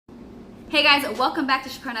Hey guys, welcome back to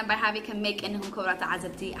Shukrana by Habi can make إنهم كورات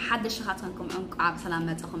عزبتي حد شخاتكم عنكم عب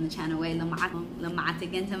سلامتكم الشانل وين لما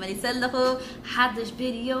عتجن تمري سلخو حدش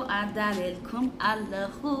فيديو أدللكم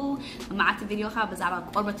اللخو لما عت فيديو خا بزعبة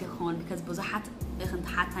قربتي خون because بزحت بخنت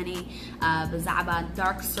حتني بزعبة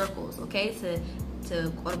dark circles okay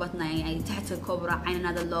قربتنا يعني تحت الكبرى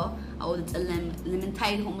عيننا دلله أو تتألم لمن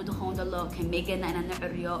تايدهم مدخون دلله كان ميجنا إن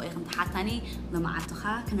نعريو إخن تحتني لما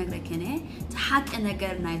عتخا كنقدر كنه تحت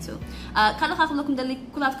النجار نايتو كلا خاف لكم دلي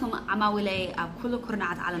كلاتكم عماولي كل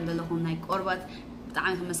كرنات عالم دلهم ناي قربت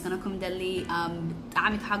بتعاملكم مسكنكم دلي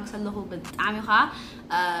بتعامل حق سلهو بتعامل خا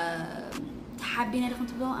حابين لكم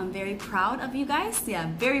تبغوا I'm very proud of you guys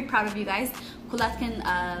very proud of you guys كلاتكن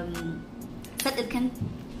ستلكن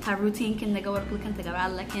routine كن نجور كل كن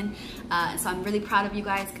تجرال لكن so I'm really proud of you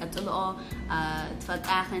guys قتلوا تفضل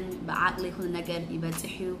آخن بعقلي كل نجار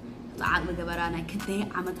يبتحيو العقل جبرانا كنتي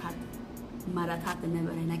عمتها مراتات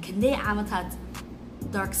النبرة كنتي عمتها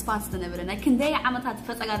dark spots النبرة كنتي عمتها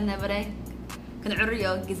تفتح النبرة كن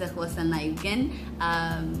عريو جزء وصلنا يمكن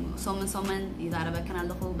صومن إذا ربنا كنا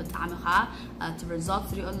لخو بتعاملها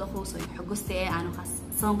results ريو لخو so حجوستي أنا خاص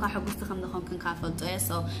صوم كحجوست خم لخو كن كافلتوه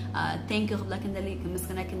so thank you خبلا كندلي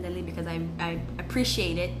كمسكنا كندلي because I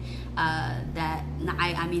appreciate it that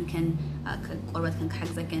I mean كن قربت كن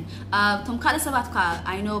كحجزة كن توم كلا سباتك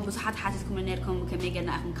I know بس حد حاسسكم منيركم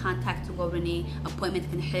كميجنا أكون contact تقولني appointment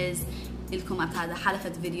كن حز لكم هذا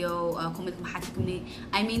حلقة فيديو كم حاتكمني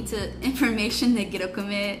I mean to information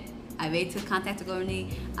نجيركم I made to contact تقولني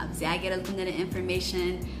أبزي أجير لكم نرى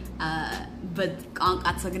information but كأنك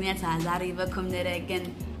أتصغني تعذري بكم نرى again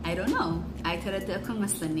I don't know I تردكم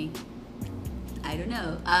مثلني I don't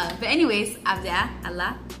know but anyways أبزي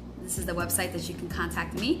الله This is the website that you can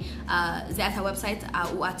contact me. زيادة website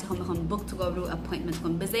وقتهم لهم book تقولوا appointment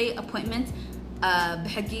كم بزي appointment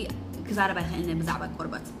بحقي كزارة بخلنا بزعبة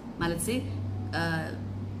قربت مالتي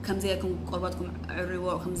كم زيكم قربتكم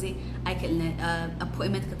عريوة وكم زي أكلنا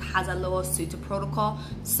appointment كتحازل له suit protocol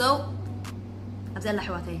so أبزي الله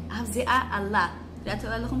حواتي أبزي الله لا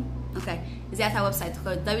تقول لكم okay زيادة ويب سايت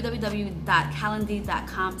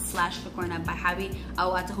www.calendly.com/shukrana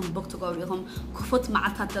أو أتهم book تقوليهم كفوت مع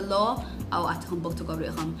تطلع أو أتهم book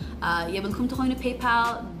تقوليهم يبلكم تخوني PayPal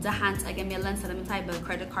دهانت أجمع لنا سلام تايب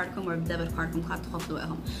credit cardكم أو debit cardكم خاط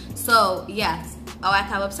تخفلوهم so yes أو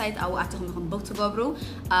أتها ويب سايت أو أتهم book تقولوا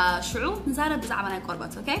شعور نزار بزعمنا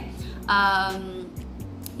قربت okay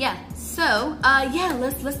yeah so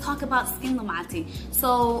let's talk about skin لمعتي so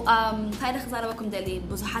تايد خزارة بكم دلي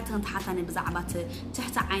بزحات هنت حتى بزعبات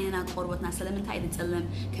تحت عيننا قربتنا سلام تايد تسلم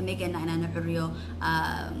كميجرنا إنا نعريو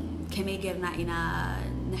كميجرنا إنا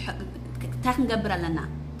تاخن جبر لنا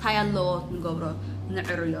تايلو نجبره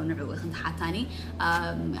نعريو نعوي هنت حتاني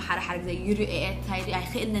حرق زي يوري تايد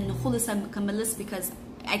I خلنا نخلص كملص because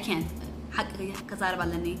I can't حق كزار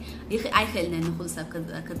بالني أي خلنا نخلص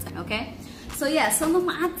كذا okay so yeah so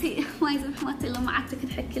لما عتي ما يزم حماتي لما عتي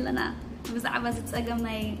كنت حكي لنا بزعبة تتأجمنا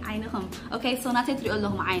عينهم okay so ناتي تري أقول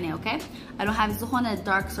لهم عيني okay I don't have زخونة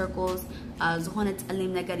dark circles زخونة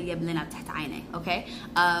تقلم نجارية بلنا تحت عيني okay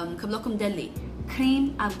قبلكم دلي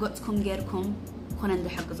كريم أبغتكم غيركم كون عند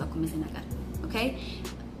حق زاكم مثل نجار okay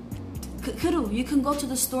كرو you can go to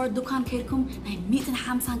the store دكان كيركم ناي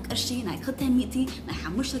 250 قرشي ناي خدتها 200 ناي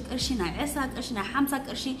 5 قرشي ناي 10 قرشي ناي 5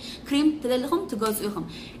 قرشي كريم تدلهم تجوزوهم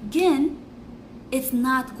again it's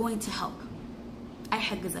not going to help أي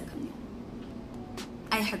حق زاكمني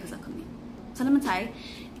أي حق زاكمني سلام تاي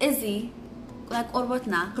إزي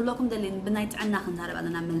قربتنا كلكم دلين بنايت عنا خنزار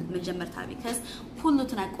بعدنا من جمر تابي كاس كله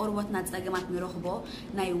تنا قربتنا تلاقيمات مروخبو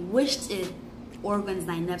ناي wished it organs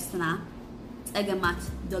ناي نفسنا أجمعت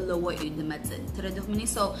دلوا يدمت تردوه مني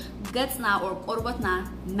so قتنا أو قربتنا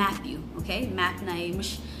map you okay map ناي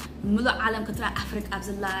مش ملء عالم كترة أفريقيا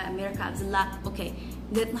أبزلا أمريكا أبزلا okay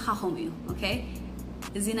قتنا خاهم you okay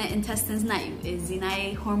زينا intestines نايو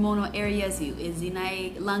زينا hormonal areas you زينا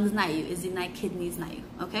lungs نايو زينا kidneys نايو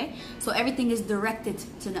okay so everything is directed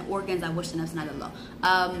to the organs I wish نفسنا الله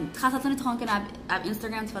خاصة تخون كنا على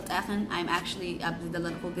Instagram تفتحن I'm actually أبدأ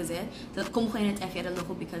للخو جزء تكون خلينا تأثير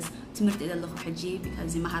للخو because تمرت إلى اللخو حجي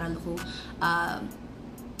because مهارة اللخو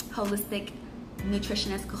holistic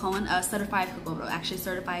nutritionist كهون certified كجبرو actually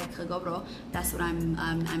certified كجبرو that's what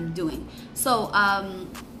I'm doing so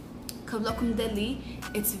كبلكم دلي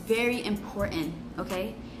it's very important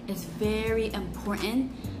okay it's very important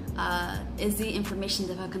is the information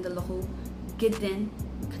that كان دلخو جدا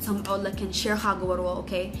كتسمعوا لكن share حاجة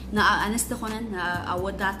okay نا أنا استخونن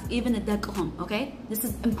أودات even الدقهم okay this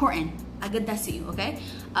is important I get that to you okay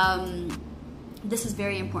this is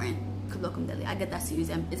very important كلكم دلي I get that to use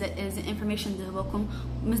them is it information دهبكم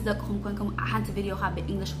مصدقكم كونكم حنت فيديو خا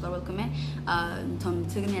بإنجليش قربلكم انتم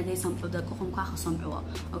تقرين دي سمعوا دقكم كا خسمعوا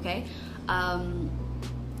okay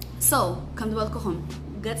so كم دبلكم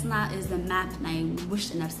Getsna is the map na wish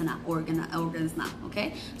nafsana organs na okay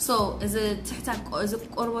so is it is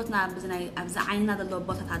it قربتنا بزنا أبزعينا ده اللي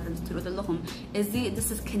بطت هذا ترود اللهم is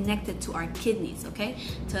this is connected to our kidneys okay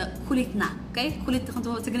to كليتنا okay كليت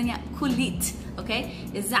خنتوا تقولين كليت okay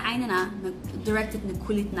is عيننا directed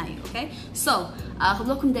لكليتنا okay so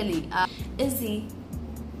خبلكم دلي is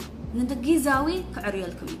ندقي زاوي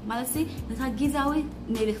كعريالكم مالسي ندقي زاوي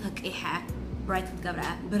نبيك إيحاء برايت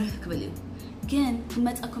الجبرة برخ كبليو Again,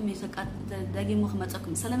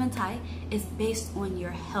 is based on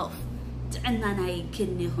your health.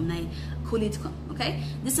 Okay?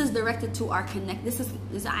 This is directed to our connect. This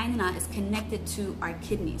is connected to our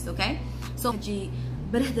kidneys. Okay? So,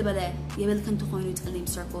 برهد بلا يبلكن تخونوا تقلم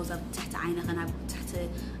circles تحت عينخن تحت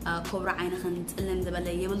كبر عينخن تقلم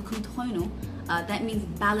دبلا يبلكن تخونوا that means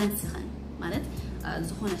balance خن مالت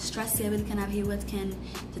زخون stress يبلكن أبهي وقت كن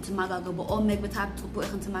تتماجا قبو أمك بتعب تبو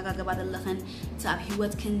إخن تماجا قباد اللخن تأبهي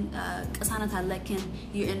وقت كن كسانة تلكن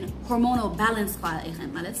you're in hormonal balance قا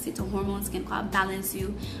إخن مالت سيتو hormones كن قا balance you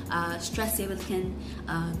stress يبلكن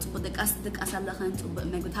تبو دك أسل لخن تبو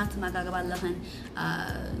أمك بتعب تماجا قباد اللخن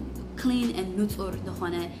clean and neutral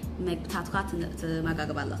دخونه مك بتعتقد تماجا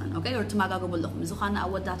قباد اللخن okay or تماجا قبول اللخن زخانة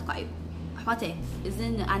أود دات قايب حواتي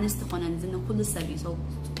إذن أنست خونه إذن كل السبي so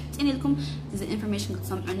تاني لكم إذا information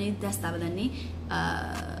كتسمعني دست قبلني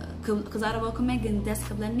كزاربكم مجن دست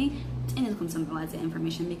قبلني تاني لكم سمعوا هذا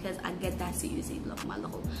information because I get that to use it لكم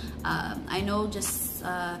الله I know just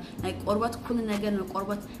ناي قربت كل نجار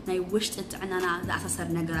نقربت ناي وشت تعنانا ذا أساسر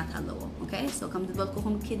نجارات الله okay so كم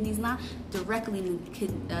تبلكم kidneysنا directly من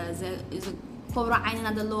إذا كبر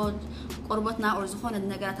عيننا دلوا قربتنا أو زخون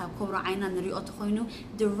النجارات كبر عيننا نريء تخوينه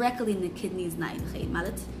directly in the kidneys نايد خيل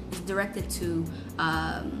مالت is directed to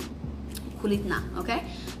كليتنا okay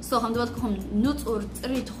so هم دلكم نوت أو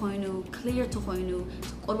تري تخوينه clear تخوينه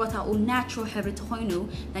قربتها أو natural حبر تخوينه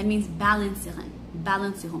that means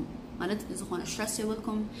balance هم مالت زخون stress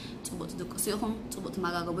يبلكم تبغى تدقسيهم تبغى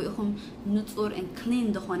تماجا قبيهم نطور and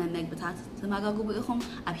clean دخون النج بتاعت تماجا قبيهم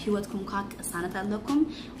أبهيوتكم كاك سنة لكم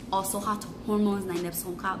also هات hormones ناي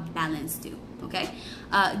نفسهم كا balance too okay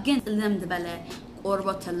again لم دبلا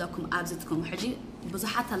قربت لكم أبزتكم حجي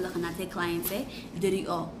بزحت لكم نتي clients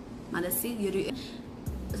دريئة مالسي يريئة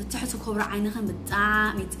تحت كبر عينهم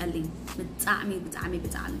بتعمي تقلين بتعمي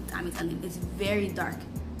تقلين it's very dark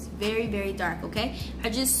very dark okay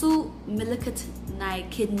عجزو ملكة ناي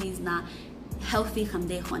kidneys نا healthy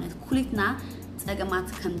خمدي خونت كلتنا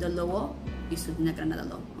تأجمعت كم دلوا يسود نقرنا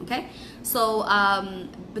دلوا okay so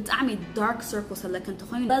بتعمل dark circles اللي كنت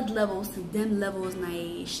خوني blood levels dam levels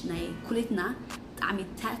ناي كلتنا تعمل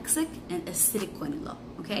toxic and acidic كوني الله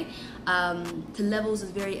okay the levels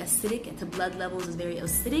is very acidic and the blood levels is very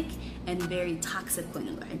acidic and very toxic كوني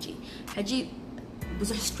الله حجي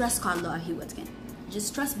بزح stress قال الله هي واتكن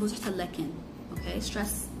just stress بوزحت لكن okay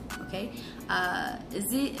stress okay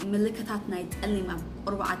زي ملكتات نايت اللي ما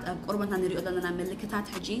قربتنا نريد لنا ملكتات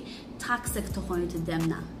حجي toxic تخوين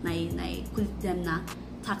تدمنا ناي كل دمنا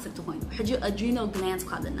toxic تخوين حجي adrenal glands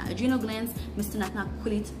قادنا adrenal glands مستناتنا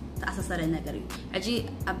كليت تأسس على النجاري حجي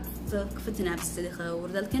كفتنا بستدخل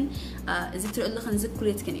وردلكن إذا تقول لخن زي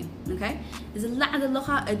كليت كنيو okay إذا لعد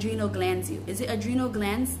اللخا adrenal glands إذا adrenal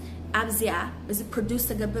glands أبزيا إذا produce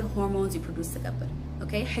تجبر hormones يproduce تجبر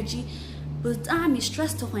okay حجي بتعمل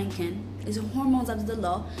stress تخوين كن إذا hormones عبد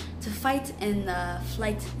الله to fight and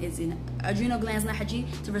flight is in adrenal glands نا حجي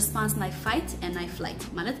to respond to fight and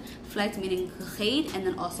flight مالت flight meaning خيد and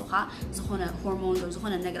then also ها زخونة hormones أو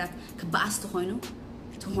زخونة نجرات كباس تخوينه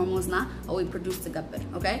to hormones نا أو يproduce تجبر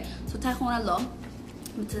okay so تاخون الله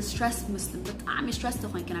stress مسلم بتعمل stress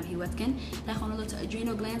تخوين كنا بهيوت كن تاخون الله to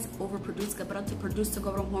adrenal glands overproduce كبرات to produce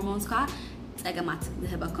تجبر hormones كا تأجمعت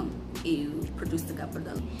ذهبكم produce تجبر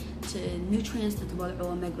دل to nutrients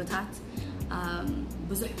تتبلعوا مجبتات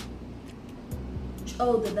بزح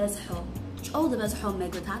شو ده بزحوا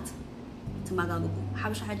مجبتات تماجبو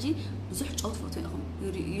حبش حجي بزح شو تفوتينهم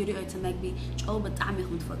يريء تماجبي شو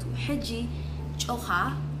بتعميهم تفوتوا حجي شو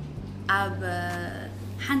خا أب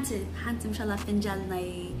حنت إن شاء الله فنجال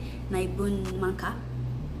ناي بون مانكا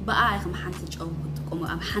بقى أخم حنت شو بتقوم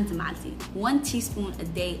أم حنت معلتي 1 teaspoon a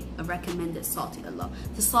day of recommended salt الله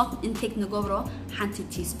the salt intake نجبره حنت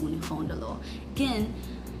teaspoon يخون الله كن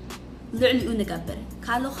لعلو نجبر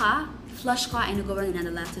قالوا خا فلاش قا إنه قبرنا إن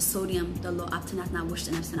الله الصوديوم دلو أبتناتنا وش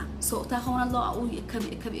نفسنا so تاخون الله أو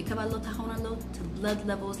كب الله تاخون الله blood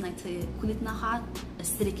levels نايت كلتنا خا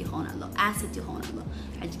acidic يخون الله acid يخون الله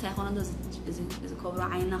حاجة تاخون الله إذا كبر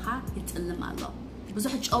عيننا خا يتألم الله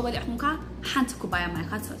بزحج أول يحكمك حنت كوبايا ماي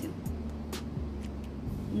خات صوتيوم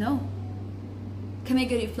no كم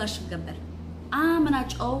يجري فلاش قبر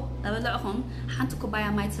مناج أو لبلعهم حنت كوبايا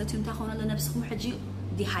ماي صوتيوم تاخون الله نفسهم حجي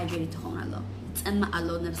dehydrated تخون الله تأمى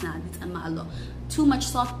الله نفسنا تأمى الله too much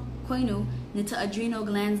salt كوينو نت adrenal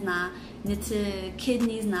glands نا نت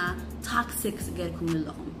kidneys نا toxic غيركم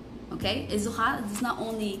لهم okay إذا it's not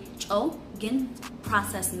only أو again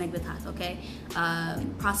processed مقبتات okay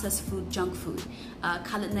processed food junk food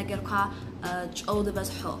كالت نجركا أو ده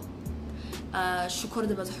بزحو شكر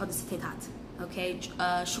ده بزحو دستيتات okay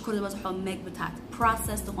شكر ده بزحو مقبتات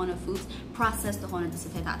processed هون foods processed هون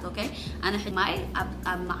دستيتات okay أنا حد ماي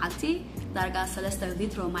معلتي درجة 3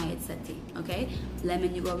 لتر ماي تستي okay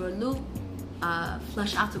lemon يقبر له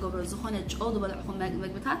flush out يقبر زخونة أو ده بزحو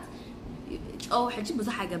مقبتات أو حاجة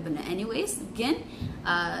بزح جبنا anyways again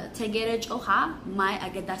تجرج أوها ماي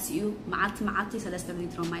أقداسيو معلتي 3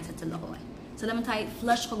 لتر ماي تتله هو سلام تاي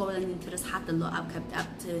فلاش قبل أن ينترس حتى الله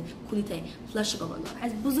أبكت كليتي فلاش قبل الله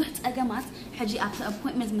حس بزحت أجمعت حاجي أبت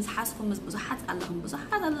appointments مسحاسكم بزحت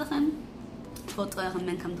اللهم فوتو يخن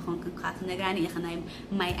من كم دخون كن قات نجاني يخن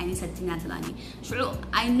ماي أني ستينات لاني شعو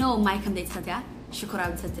I know ماي كم ديت ستيا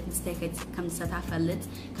شكرا بتستيقظ كم ستة فلت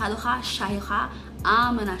قالوا خا شاهي خا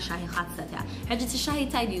آمنا شاهي خات ستيا حاجة الشاهي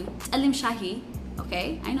تايديو تقلم شاهي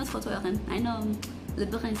okay I know فوتو يخن I know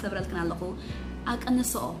لبخن سبرت كنا لقو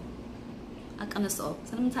أكنسو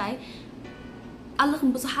سلام تاي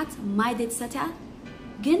اللهم بصحت ماي ديت ستيا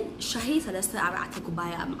جن شاهي 3 4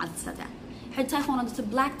 كوباية مع ستيا حتى هون ده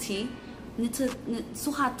black tea نت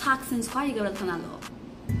سوها toxins قاي قبل كنا له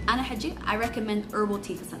أنا حجي I recommend herbal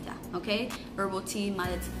tea كستيا okay herbal tea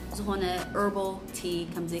مالت زهونة herbal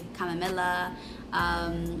tea كم زي chamomilla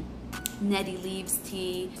netty leaves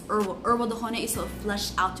tea herbal ده هون إيسو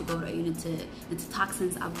flush out to go to you نت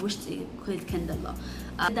toxins أبوشتي كل كندلا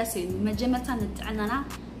ده سي مجمعنا نتعنانا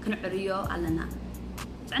كنعريو علنا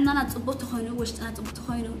عندنا تطبط خينو وشتنا تطبط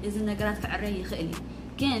خينو إذا نجارات كعري خيلي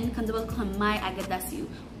كن كندبلكم ماي أقداسيو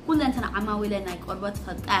كل أنتنا عماويل نايك قربت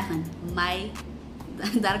فتاهن ماي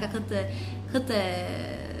درجة خت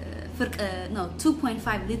فرق no 2.5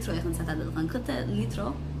 لتر يخن ستادلخن خت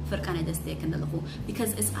لتر فرق أنا دستي كندلخو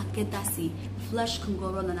because it's أقداسي flush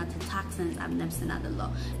كنقولوا لنا toxins عم نفسنا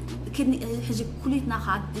دلله كدني حاجة كليتنا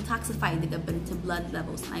خاد detoxify دقبل into blood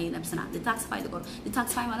levels أي نفسنا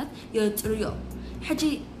detoxify مالت يتريو حاجة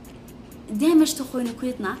دامج تخوينا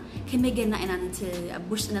كليتنا كم يجينا إن أنت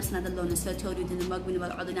بوش نفسنا دلله نسوي دين المقبل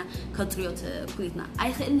والعضنا كتريوت كليتنا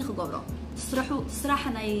أي خلني خجورة تسرح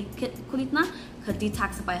أنا كليتنا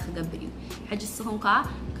كديتاكسفاي خجبريو حاجة السهم كا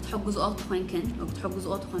كتحجز أوت خوينكن أو كتحجز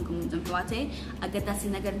أوت خوينكم من دمحواتي أقداسي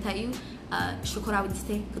نجار تايو شكرا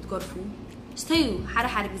وديستي كتقرفو استيو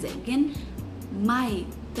حرق زي جن ماي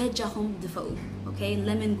بجاهم دفعوا أوكي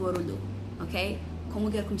لمن قرولو أوكي كم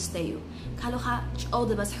وجركم استيو قالوا خا أو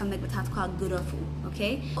ده بس حمك بتاعتكوا قرفو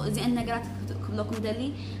أوكي إذا أن نجارات كلكم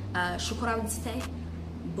دلي شكرا وديستي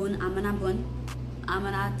بون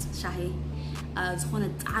أمانات شاهي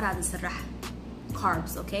زخونة عرض سرح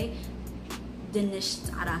carbs okay دنش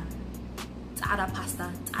تعرى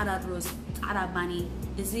باستا تعرى روز تعرى باني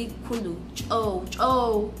إزاي كله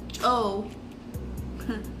جو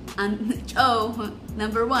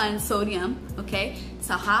number 1 sodium okay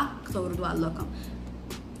صحة كتورد والله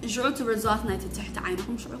جعوت الرزات نايت تحت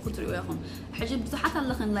عينكم شعور خطر وياهم حاجة بتحط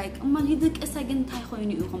اللخن لايك أما يدك أساجن تاي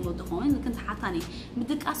خويني يخون بدخون لكن تحطني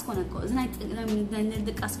بدك أسكنكو إذا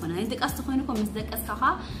ندك أسكنا ندك أستخوينكم مزدك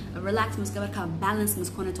أسكها relax مسكبركا balance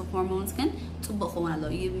مسكونة هرمونز كن تطبخون الله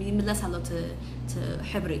يملس الله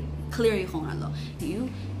تحبري clear يخون الله يو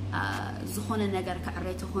زخون النجار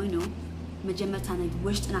كعريته خوينو مجمعتنا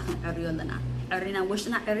وشت أنا خن عريو لنا عرينا وشت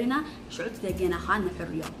أنا عرينا شعوت دقينا خان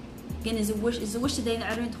عريو جن إذا وش تدين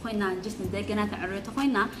عريت خوينا جسم دقينا عريت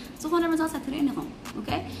خوينا سخون المزاج ترينهم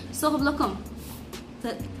أوكي صوب لكم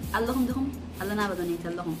اللهم دهم اللنا بدوني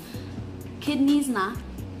تلهم كدنيزنا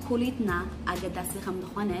كليتنا أجداسي خم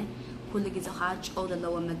دخانة كل جزء خارج أو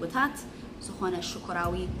دلوا مقبتات سخونة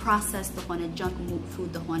شوكراوي process دخانة junk food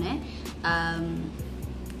دخانة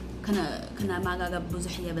كنا ما جاب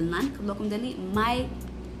بزحية بالنان كلكم دلي ماي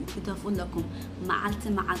كتفول لكم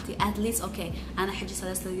معلتي at least okay أنا حجي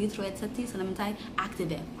 3 لتر ويتستي سلامتاي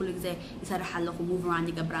active كل جزء يسرح لكم move around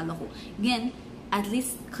يقبر لكم جن at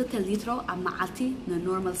least كت لتر معلتي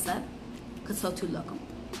normal step كتسوتو لكم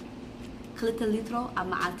كت لتر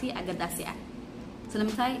معلتي أقداسي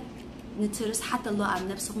سلامتاي نترس حتى الله عن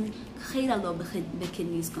نفسهم خير الله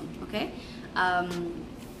بكنيسكم okay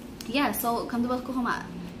yeah so كم دبلكم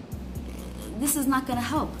this is not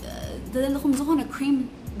gonna help دلهم زهون cream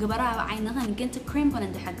جبرا عينها كنت cream كنا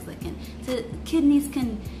ندحق ذكين kidneys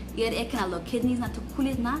كن يرئكنا الله kidneys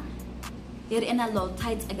نتكلنا يرئنا الله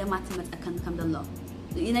تايد أجمعت متأكد كم دلله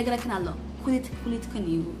ينقرأكنا الله كليت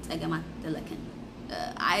كنيو تأجمعت دلكن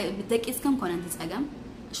بدك اسكم كنا نتأجم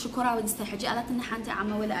شكرا ودي استحجي على إن حنتي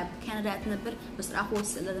عم ولا بكندا تنبر بس راح أخو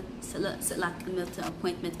سلات ملت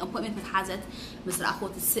appointment متحازت بس راح أخو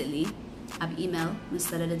تسألي أب إيميل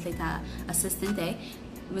مستر لتلتا assistant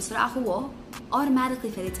بس راح أخو automatically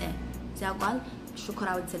فريته زي قال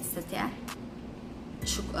شكرا ودي تستطيع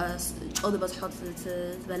أول بس حط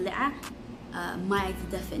تبلعه ماي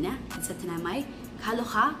تدفنه تستنا ماي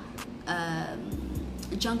كهلوخا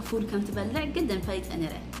junk food كم تبلع جدا فريت أنا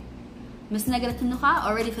رأي مس نقرت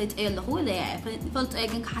النخاع already فلت أي اللي هو ليه فلت أي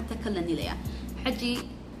جنك حتى كلني ليه حجي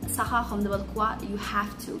صخاخم دبلكوا you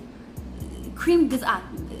have to cream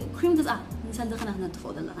جزء نسال دخنا هنا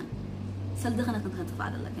تفوض اللغن سال دخنا هنا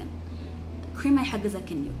تفعل اللغن cream ما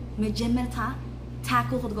يحجزك إنيو مجمرتها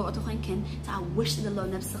تاكل خد قوة خن كن تعوش الله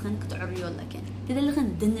نفسخن كتعريو لكن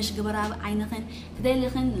تدلخن دنش جبرا عينخن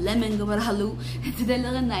تدلخن لمن جبرا هلو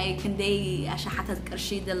تدلخن ناي كندي عشان حتى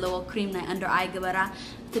كرشي دلوا كريم ناي under eye جبرا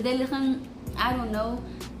تدلخن I don't know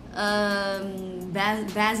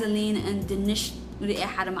Vaseline and دنش رئي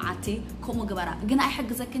حرم عتي كومو جبرا جنا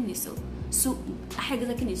أحق زكني سو أحق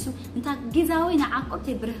زكني سو أنت جزاوي نعاقب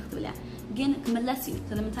تبره تبلا جن كملتي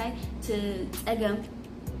فلما تاي تأجم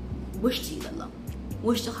وشتي لله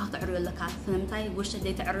وش تخاط عرّي لك فهمتي وش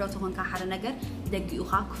تدي عرّي تهون كحر نجر دقي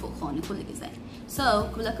وخاك فوق خاني كل جزء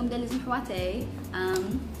so كلكم ده لازم حواتي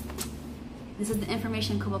this is the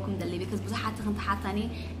information كلكم ده اللي because بس حتى كنت حاتني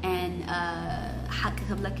and حق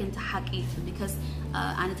قبلك أنت حكيت because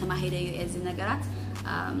أنا تماهيري إزاي نجرت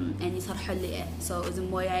and يصرح لي so إذا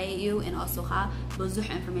مويايو and also خا بزح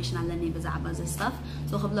information على إني بزعب هذا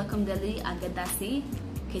stuff so قبلكم ده اللي أقداسي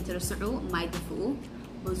كي ترسعوا ما يدفعوا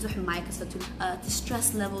بزح معي كستو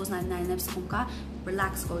stress levels na نفسكم كا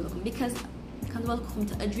relax كلكم because كان بالكم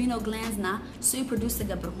adrenal glands نا so you produce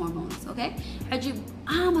the hormones okay حجي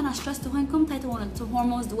أنا stress تهونكم تايتون to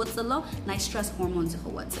hormones دوت الله nice stress hormones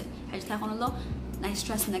خواتي حجي تاخون الله nice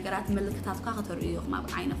stress نجارات ملكتات كا خطرية ما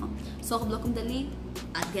بعينهم so قبلكم دلي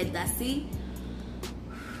أتجدسي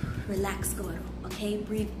relax كبروا okay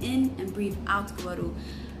breathe in and breathe out كبروا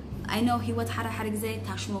I know he would حرق زي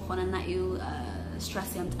تاشمو خونا نايو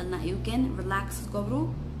stress يوم تقلنا you can relax تقبرو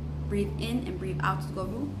breathe in and breathe out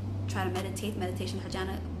تقبرو try to meditation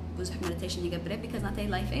حاجانا بزح meditation يقبره because not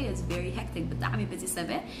life is very hectic but دعمي busy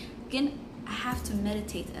سبب can I have to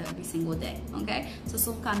meditate every single day okay so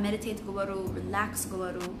سوكا meditate تقبرو relax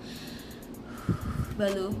تقبرو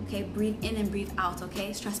بلو okay breathe in and breathe out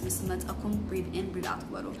okay stress مسمت أكون breathe in breathe out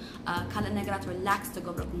تقبرو كلا نقرأت relax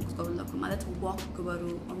تقبركم تقبر لكم ماذا walk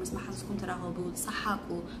تقبرو ومسمع حسكم تراهبوا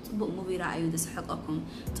صحاكوا تبقوا مبيرعيو دسحقكم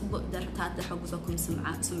تبقوا درتات دحقوزكم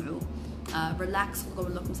سمعوا relax تقبر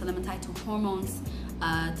لكم سلامتاي to hormones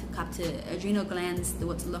تكابت adrenal glands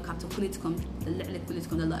دوت الله كابت كليتكم اللي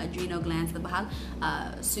كليتكم الله adrenal glands تبهال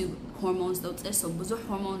سو hormones دوت إيش بزح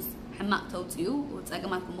hormones حماق توتيو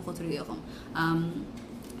وتأجمعكم مخاطريهم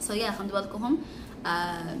so yeah خمد بالكم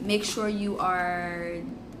make sure you are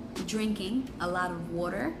drinking a lot of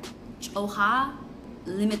water أوها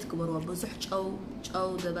limit كبروا بزح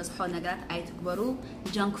أو ده بس حول نجارات عيت كبروا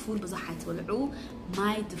junk food بزح يتولعوا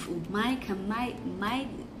ماي دفو ماي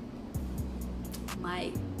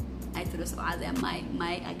ماي أيترس وعادة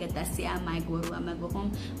ماي أقدسيا ماي جورو أما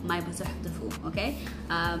بهم ماي بزح دفو okay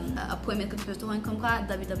appointment كنت بتوهنكم كا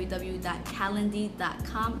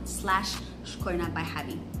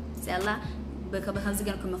www.calendly.com/shkorna-by-habi سألا بخمسة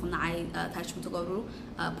جنكم مخنا عاي تايش متقبرو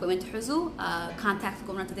appointment حزو contact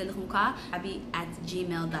كمنا تدلكم كا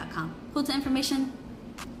habi@gmail.com كل information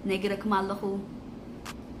نقرأكم الله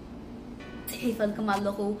تحيفلكم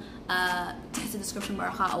الله تحت description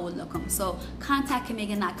بارخا أول لكم so contact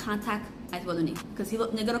كميجنا contact أتولوني because هو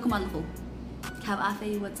نقرأكم الله كاب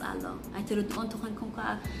عافية وتسأله أتردون تخنكم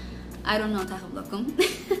كا I don't know تاخذ لكم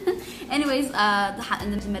anyways ده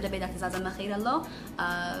إن المدة بيدك تزعزم خير الله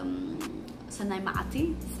سناي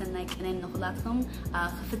معتي سناي كنين نخلاتكم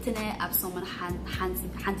خفتنا أبصمن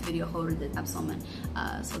حنت فيديو خورد أبصمن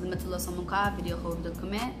so the مثل الله صمنكا فيديو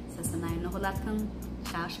خوردكم سناي نخلاتكم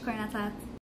شكرا